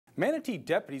Manatee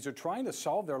deputies are trying to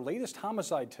solve their latest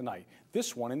homicide tonight,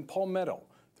 this one in Palmetto.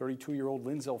 32-year-old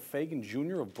Linzel Fagan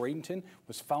Jr. of Bradenton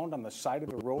was found on the side of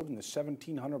the road in the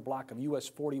 1700 block of US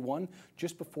 41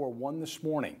 just before 1 this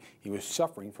morning. He was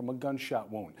suffering from a gunshot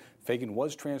wound. Fagan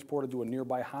was transported to a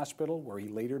nearby hospital where he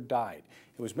later died.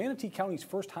 It was Manatee County's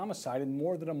first homicide in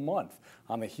more than a month,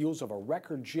 on the heels of a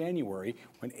record January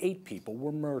when 8 people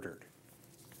were murdered.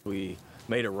 We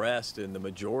made arrests in the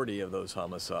majority of those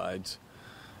homicides,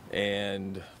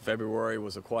 and February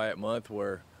was a quiet month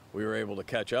where we were able to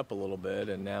catch up a little bit,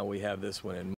 and now we have this one in